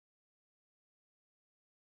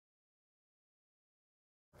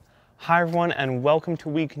Hi everyone, and welcome to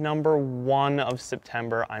week number 1 of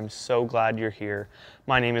September. I'm so glad you're here.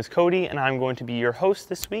 My name is Cody and I'm going to be your host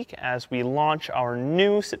this week as we launch our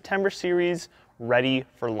new September series, Ready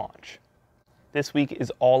for Launch. This week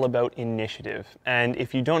is all about initiative, and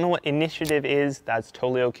if you don't know what initiative is, that's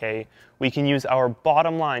totally okay. We can use our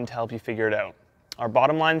bottom line to help you figure it out. Our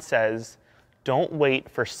bottom line says, don't wait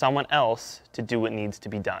for someone else to do what needs to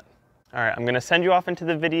be done. All right, I'm gonna send you off into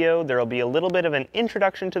the video. There'll be a little bit of an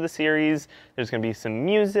introduction to the series. There's gonna be some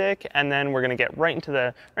music, and then we're gonna get right into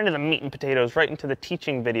the meat and potatoes, right into the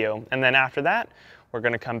teaching video. And then after that, we're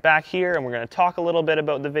gonna come back here and we're gonna talk a little bit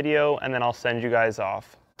about the video, and then I'll send you guys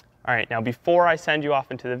off. All right, now before I send you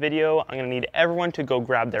off into the video, I'm gonna need everyone to go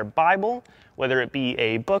grab their Bible, whether it be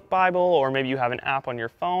a book Bible, or maybe you have an app on your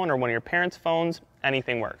phone or one of your parents' phones,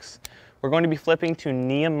 anything works. We're going to be flipping to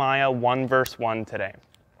Nehemiah 1 verse 1 today.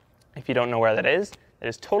 If you don't know where that is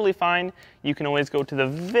totally fine. You can always go to the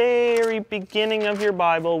very beginning of your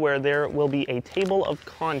Bible where there will be a table of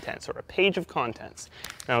contents or a page of contents.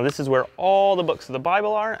 Now this is where all the books of the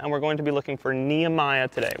Bible are, and we're going to be looking for Nehemiah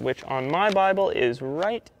today, which on my Bible is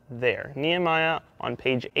right there. Nehemiah on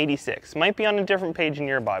page 86. Might be on a different page in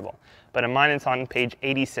your Bible, but in mine it's on page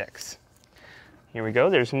 86. Here we go,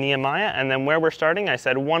 there's Nehemiah, and then where we're starting, I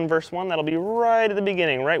said 1 verse 1, that'll be right at the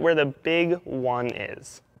beginning, right where the big 1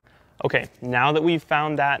 is. Okay, now that we've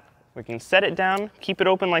found that, we can set it down, keep it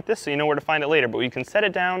open like this so you know where to find it later, but we can set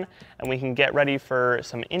it down and we can get ready for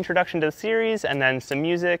some introduction to the series and then some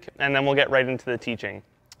music, and then we'll get right into the teaching.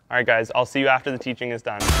 All right guys, I'll see you after the teaching is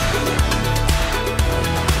done.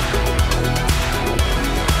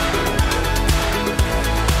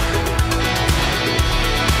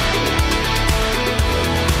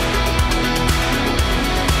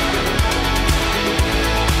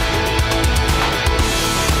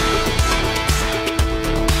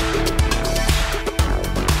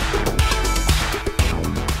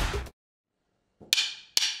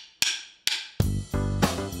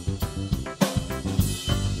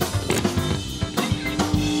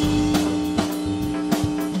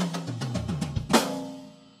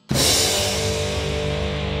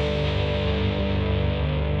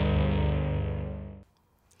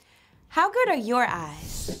 How good are your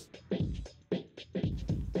eyes?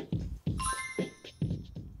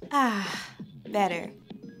 Better.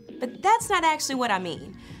 But that's not actually what I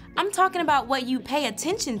mean. I'm talking about what you pay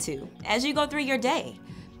attention to as you go through your day.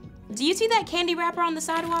 Do you see that candy wrapper on the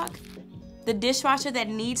sidewalk? The dishwasher that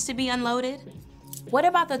needs to be unloaded? What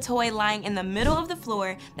about the toy lying in the middle of the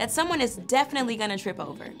floor that someone is definitely gonna trip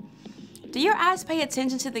over? Do your eyes pay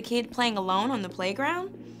attention to the kid playing alone on the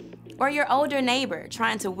playground? Or your older neighbor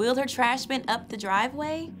trying to wheel her trash bin up the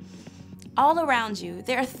driveway? All around you,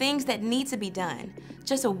 there are things that need to be done,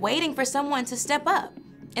 just waiting for someone to step up.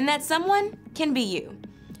 And that someone can be you.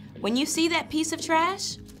 When you see that piece of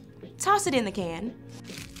trash, toss it in the can.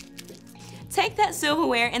 Take that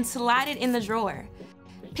silverware and slide it in the drawer.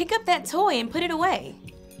 Pick up that toy and put it away.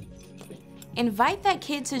 Invite that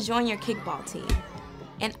kid to join your kickball team.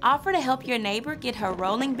 And offer to help your neighbor get her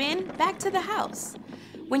rolling bin back to the house.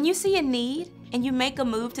 When you see a need and you make a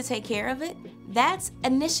move to take care of it, that's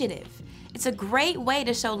initiative. It's a great way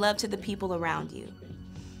to show love to the people around you.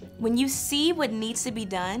 When you see what needs to be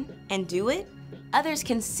done and do it, others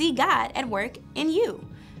can see God at work in you.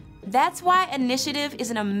 That's why initiative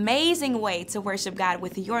is an amazing way to worship God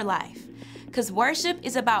with your life. Because worship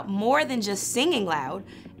is about more than just singing loud,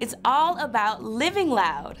 it's all about living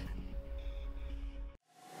loud.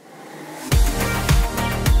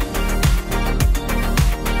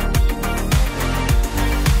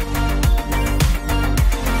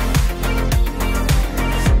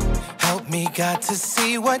 Me got to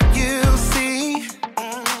see what you see.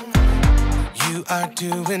 You are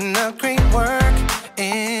doing a great work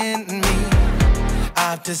in me.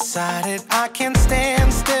 I've decided I can't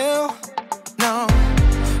stand still. No,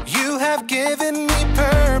 you have given me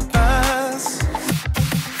purpose.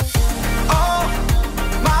 All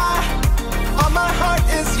my heart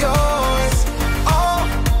is yours. All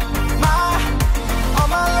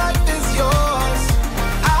my life is yours.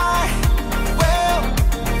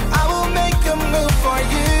 I will make a move for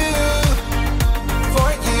you,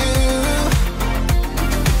 for you.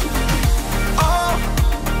 All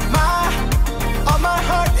my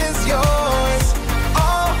heart is yours.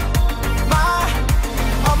 All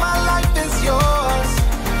my life is yours.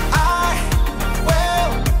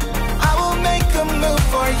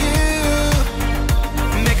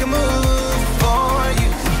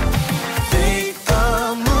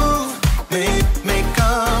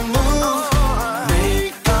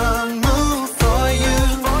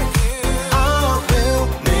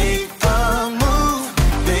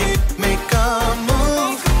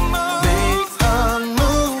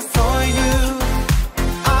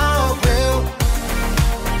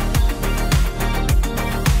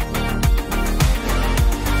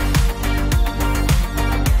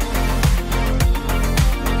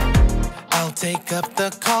 up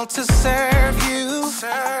the call to serve you.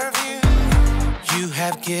 Serve you. You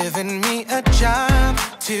have given me a job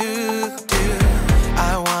to do.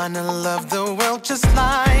 I wanna love the world just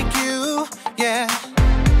like you, yeah.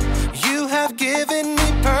 You have given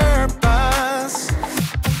me purpose.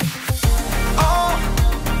 All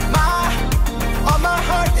my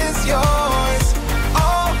heart is yours.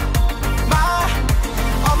 All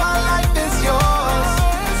my life is yours.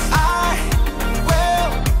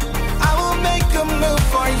 I will make a move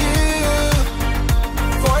for you,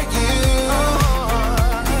 for you.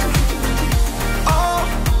 All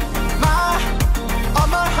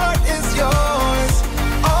my heart is yours.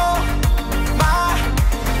 All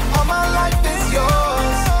my life is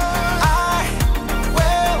yours.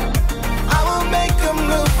 I will make a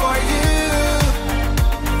move for you.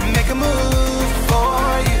 Make a move for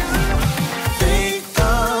you. Make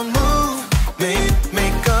a move,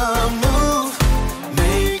 make a move,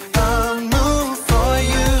 make a move for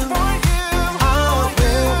you. I will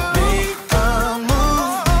make a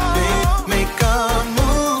move, make a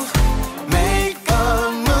move, make a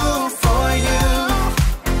move for you.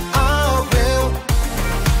 I will.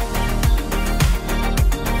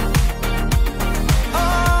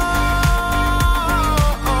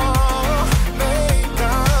 Make a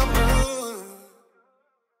move.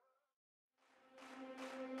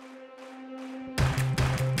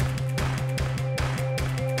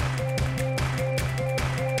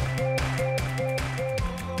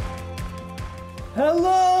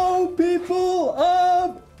 Hello, people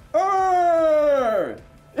of Earth!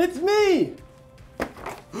 It's me!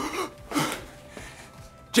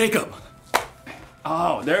 Jacob!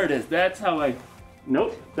 Oh, there it is. That's how I...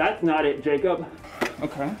 Nope, that's not it, Jacob.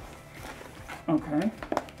 Okay. Okay.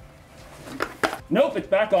 Nope, it's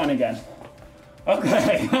back on again.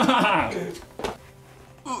 Okay.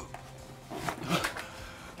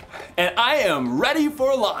 And I am ready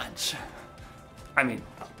for launch. I mean,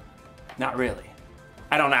 not really.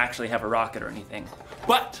 I don't actually have a rocket or anything,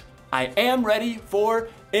 but I am ready for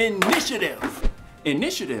initiative.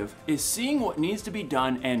 Initiative is seeing what needs to be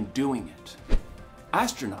done and doing it.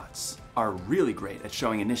 Astronauts are really great at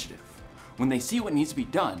showing initiative. When they see what needs to be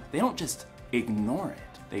done, they don't just ignore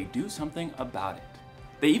it. They do something about it.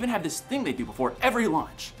 They even have this thing they do before every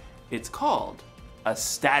launch. It's called a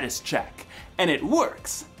status check, and it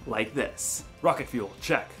works like this. Rocket fuel,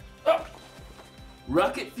 check. Oh.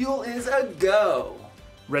 Rocket fuel is a go.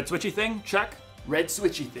 Red switchy thing, check. Red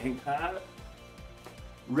switchy thing.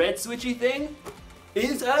 Red switchy thing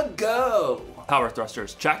is a go. Power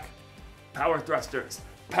thrusters, check. Power thrusters.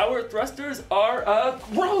 Power thrusters are a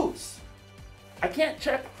gross. I can't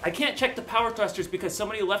check the power thrusters because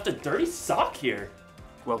somebody left a dirty sock here.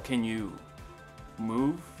 Well, can you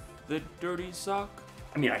move the dirty sock?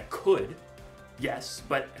 I mean, I could, yes,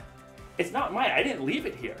 but it's not mine. I didn't leave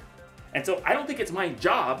it here. And so I don't think it's my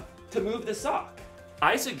job to move the sock.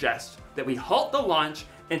 I suggest that we halt the launch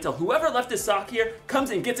until whoever left the sock here comes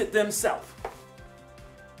and gets it themselves.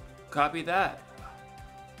 Copy that.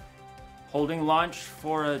 Holding launch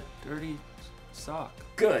for a dirty sock.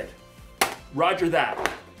 Good. Roger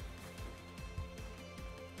that.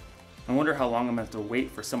 I wonder how long I'm gonna have to wait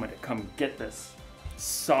for someone to come get this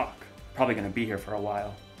sock. Probably gonna be here for a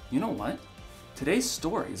while. You know what? Today's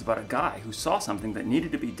story is about a guy who saw something that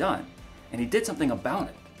needed to be done, and he did something about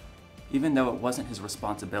it, even though it wasn't his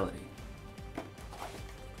responsibility.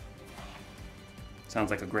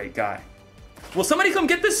 Sounds like a great guy. Will somebody come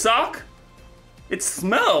get this sock? It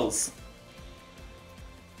smells.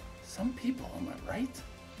 Some people, am I right?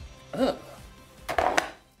 Ugh.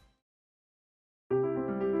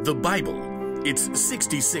 The Bible. It's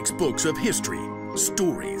 66 books of history,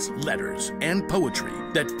 stories, letters, and poetry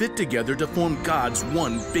that fit together to form God's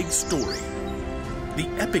one big story. The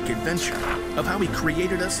epic adventure of how He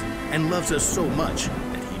created us and loves us so much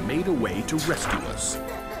that He made a way to rescue us.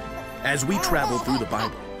 As we travel through the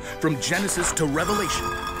Bible, from Genesis to Revelation,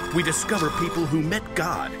 we discover people who met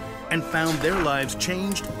God and found their lives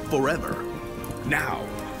changed forever. Now,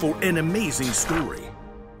 for an amazing story.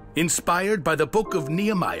 Inspired by the book of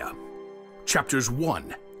Nehemiah, chapters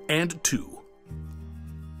 1 and 2.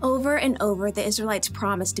 Over and over, the Israelites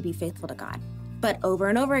promised to be faithful to God. But over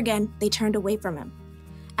and over again, they turned away from Him.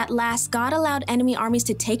 At last, God allowed enemy armies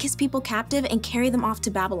to take His people captive and carry them off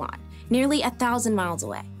to Babylon, nearly 1,000 miles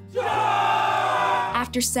away.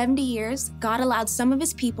 After 70 years, God allowed some of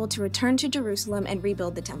His people to return to Jerusalem and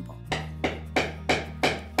rebuild the temple.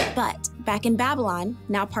 But back in Babylon,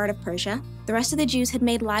 now part of Persia, the rest of the Jews had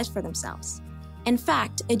made lives for themselves. In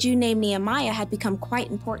fact, a Jew named Nehemiah had become quite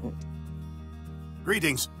important.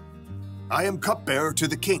 Greetings. I am cupbearer to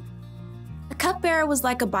the king. A cupbearer was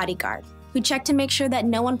like a bodyguard. who checked to make sure that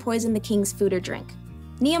no one poisoned the king's food or drink.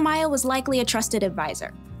 Nehemiah was likely a trusted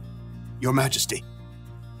advisor. Your Majesty,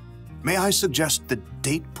 may I suggest the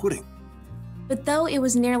date pudding? But though it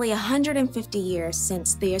was nearly 150 years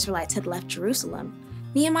since the Israelites had left Jerusalem,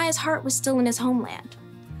 Nehemiah's heart was still in his homeland.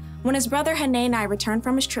 When his brother Hanani returned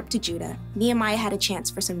from his trip to Judah, Nehemiah had a chance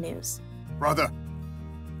for some news. Brother,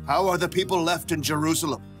 how are the people left in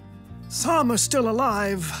Jerusalem? Some are still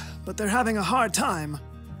alive, but they're having a hard time.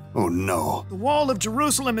 Oh no. The wall of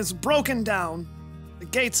Jerusalem is broken down. The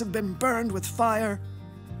gates have been burned with fire.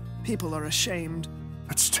 People are ashamed.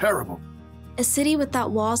 That's terrible. A city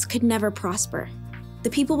without walls could never prosper. The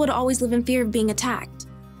people would always live in fear of being attacked.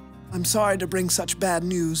 I'm sorry to bring such bad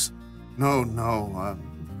news. No,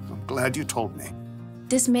 I'm glad you told me.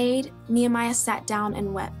 Dismayed, Nehemiah sat down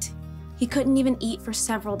and wept. He couldn't even eat for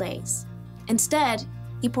several days. Instead,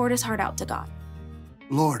 he poured his heart out to God.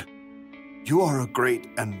 Lord, you are a great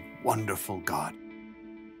and wonderful God.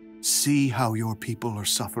 See how your people are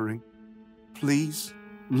suffering. Please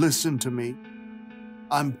listen to me.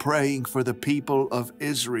 I'm praying for the people of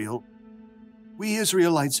Israel. We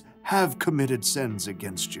Israelites have committed sins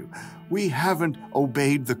against you. We haven't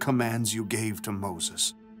obeyed the commands you gave to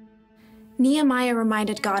Moses. Nehemiah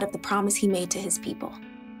reminded God of the promise he made to his people.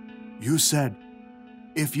 You said,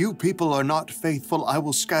 if you people are not faithful, I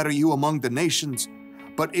will scatter you among the nations.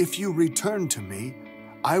 But if you return to me,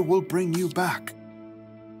 I will bring you back.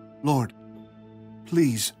 Lord,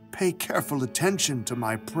 please pay careful attention to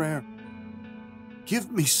my prayer.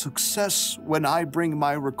 Give me success when I bring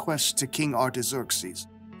my request to King Artaxerxes.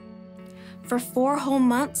 For 4 whole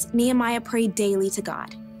months, Nehemiah prayed daily to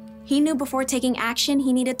God. He knew before taking action,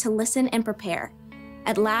 he needed to listen and prepare.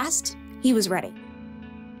 At last, he was ready.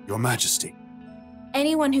 Your Majesty.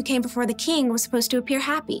 Anyone who came before the king was supposed to appear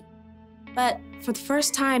happy. But for the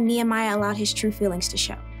first time, Nehemiah allowed his true feelings to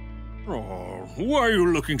show. Oh, why are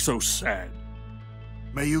you looking so sad?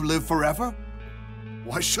 May you live forever?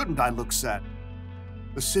 Why shouldn't I look sad?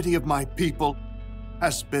 The city of my people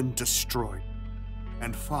has been destroyed,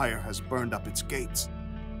 and fire has burned up its gates.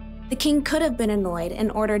 The king could have been annoyed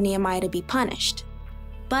and ordered Nehemiah to be punished.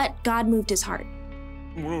 But God moved his heart.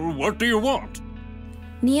 Well, what do you want?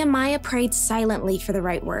 Nehemiah prayed silently for the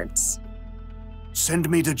right words. Send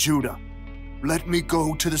me to Judah. Let me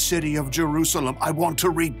go to the city of Jerusalem. I want to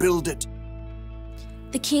rebuild it.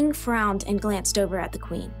 The king frowned and glanced over at the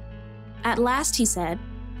queen. At last he said,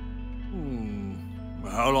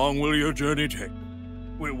 How long will your journey take?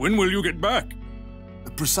 When will you get back?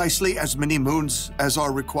 Precisely as many moons as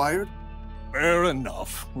are required. Fair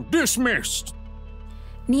enough. Dismissed.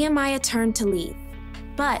 Nehemiah turned to leave,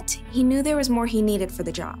 but he knew there was more he needed for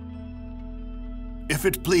the job. If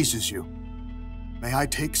it pleases you, may I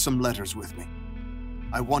take some letters with me?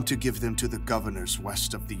 I want to give them to the governors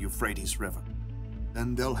west of the Euphrates River.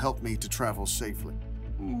 Then they'll help me to travel safely.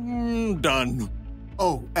 Done.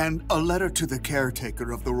 Oh, and a letter to the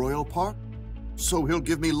caretaker of the royal park? So he'll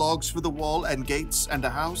give me logs for the wall and gates and a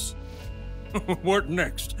house? What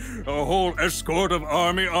next? A whole escort of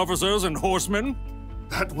army officers and horsemen?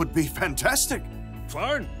 That would be fantastic.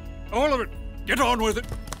 Fine. All of it. Get on with it.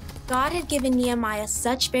 God had given Nehemiah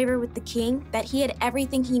such favor with the king that he had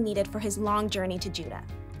everything he needed for his long journey to Judah.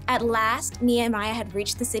 At last, Nehemiah had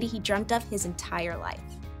reached the city he dreamt of his entire life.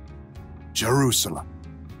 Jerusalem.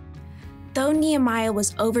 Though Nehemiah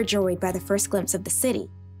was overjoyed by the first glimpse of the city,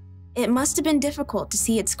 it must have been difficult to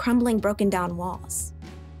see its crumbling, broken-down walls.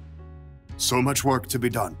 So much work to be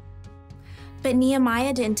done. But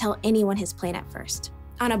Nehemiah didn't tell anyone his plan at first.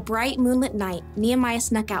 On a bright moonlit night, Nehemiah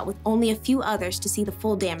snuck out with only a few others to see the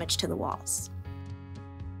full damage to the walls.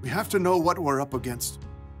 We have to know what we're up against.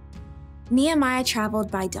 Nehemiah traveled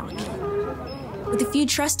by donkey. With a few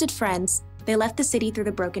trusted friends, they left the city through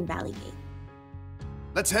the broken valley gate.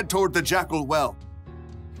 Let's head toward the Jackal Well.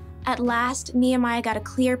 At last, Nehemiah got a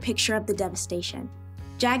clear picture of the devastation.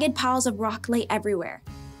 Jagged piles of rock lay everywhere.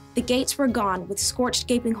 The gates were gone, with scorched,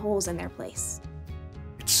 gaping holes in their place.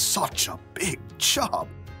 It's such a big job.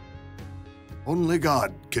 Only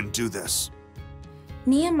God can do this.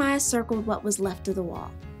 Nehemiah circled what was left of the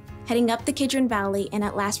wall, heading up the Kidron Valley and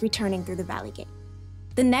at last returning through the valley gate.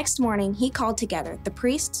 The next morning, he called together the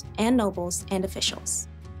priests and nobles and officials.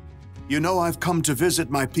 You know, I've come to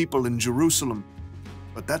visit my people in Jerusalem,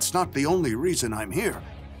 but that's not the only reason I'm here.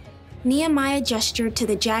 Nehemiah gestured to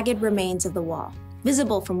the jagged remains of the wall,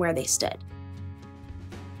 visible from where they stood.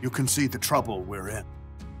 You can see the trouble we're in.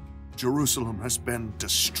 Jerusalem has been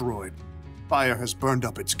destroyed. Fire has burned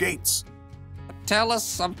up its gates. Tell us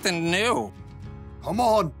something new. Come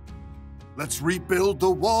on. Let's rebuild the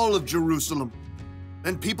wall of Jerusalem.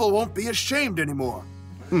 Then people won't be ashamed anymore.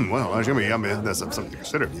 Well, I mean, that's something to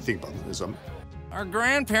consider if you think about it. Our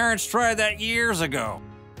grandparents tried that years ago.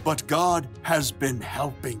 But God has been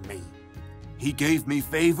helping me. He gave me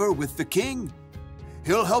favor with the king.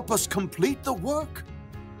 He'll help us complete the work.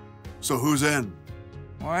 So who's in?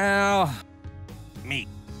 Well, me.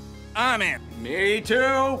 I'm in. Me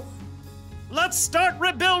too. Let's start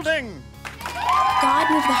rebuilding!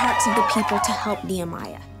 God moved the hearts of the people to help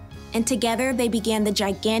Nehemiah, and together they began the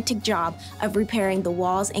gigantic job of repairing the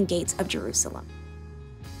walls and gates of Jerusalem.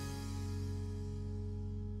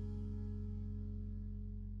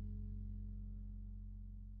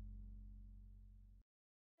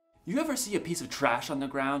 You ever see a piece of trash on the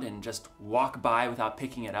ground and just walk by without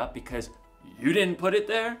picking it up because you didn't put it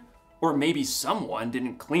there? Or maybe someone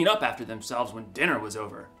didn't clean up after themselves when dinner was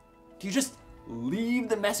over? Do you just leave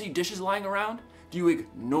the messy dishes lying around? Do you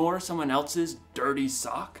ignore someone else's dirty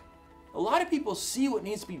sock? A lot of people see what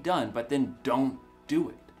needs to be done, but then don't do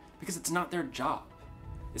it because it's not their job.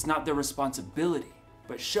 It's not their responsibility.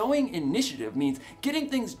 But showing initiative means getting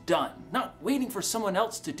things done, not waiting for someone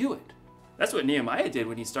else to do it. That's what Nehemiah did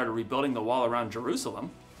when he started rebuilding the wall around Jerusalem.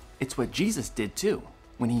 It's what Jesus did too.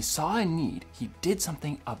 When he saw a need, he did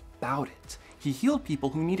something about it. He healed people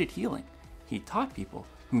who needed healing. He taught people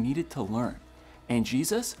who needed to learn. And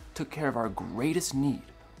Jesus took care of our greatest need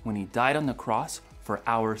when he died on the cross for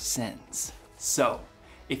our sins. So,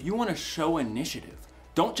 if you want to show initiative,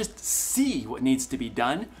 don't just see what needs to be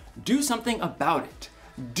done, do something about it.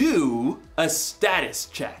 Do a status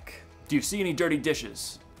check. Do you see any dirty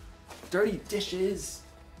dishes? Dirty dishes.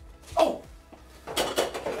 Oh!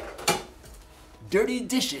 Dirty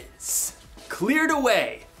dishes. Cleared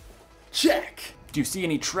away. Check. Do you see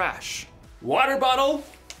any trash? Water bottle?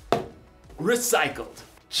 Recycled.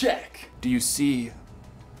 Check. Do you see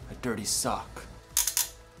a dirty sock?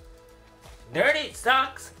 Dirty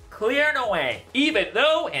socks cleared away, even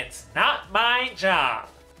though it's not my job.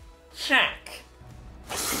 Check.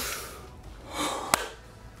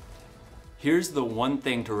 Here's the one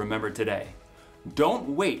thing to remember today. Don't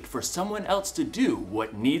wait for someone else to do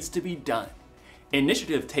what needs to be done.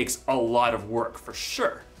 Initiative takes a lot of work for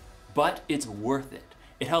sure, but it's worth it.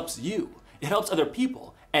 It helps you, it helps other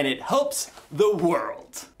people, and it helps the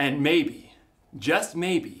world. And maybe, just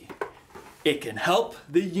maybe, it can help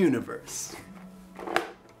the universe.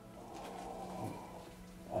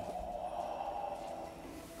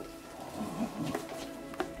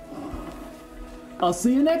 I'll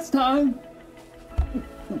see you next time.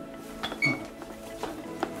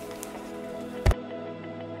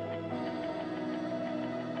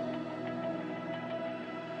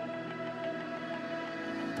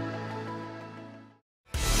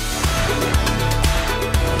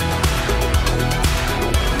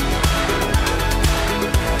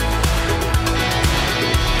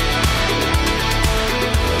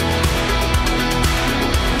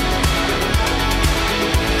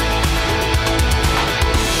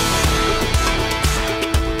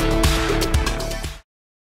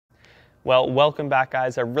 Well, welcome back,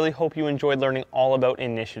 guys. I really hope you enjoyed learning all about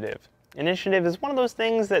initiative. Initiative is one of those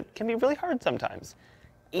things that can be really hard sometimes,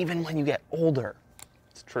 even when you get older.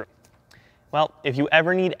 It's true. Well, if you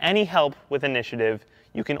ever need any help with initiative,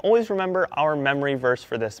 you can always remember our memory verse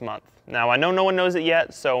for this month. Now, I know no one knows it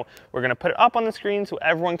yet, so we're going to put it up on the screen so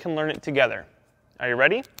everyone can learn it together. Are you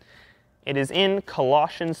ready? It is in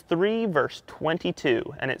Colossians 3, verse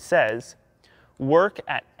 22, and it says, "Work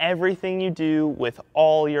at everything you do with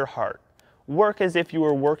all your heart. Work as if you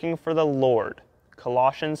were working for the Lord."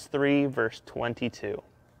 Colossians 3, verse 22.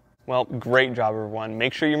 Well, great job, everyone.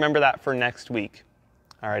 Make sure you remember that for next week.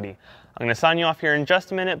 Alrighty, I'm going to sign you off here in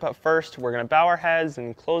just a minute, but first we're going to bow our heads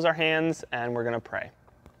and close our hands, and we're going to pray.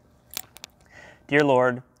 Dear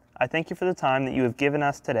Lord, I thank you for the time that you have given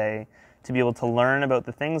us today to be able to learn about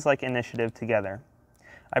the things like initiative together.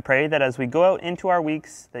 I pray that as we go out into our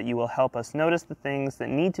weeks, that you will help us notice the things that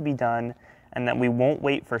need to be done and that we won't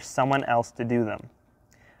wait for someone else to do them.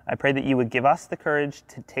 I pray that you would give us the courage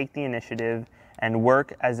to take the initiative and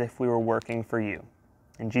work as if we were working for you.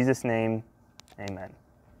 In Jesus' name, amen.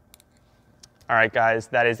 All right, guys,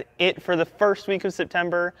 that is it for the first week of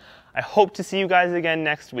September. I hope to see you guys again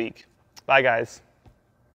next week. Bye, guys.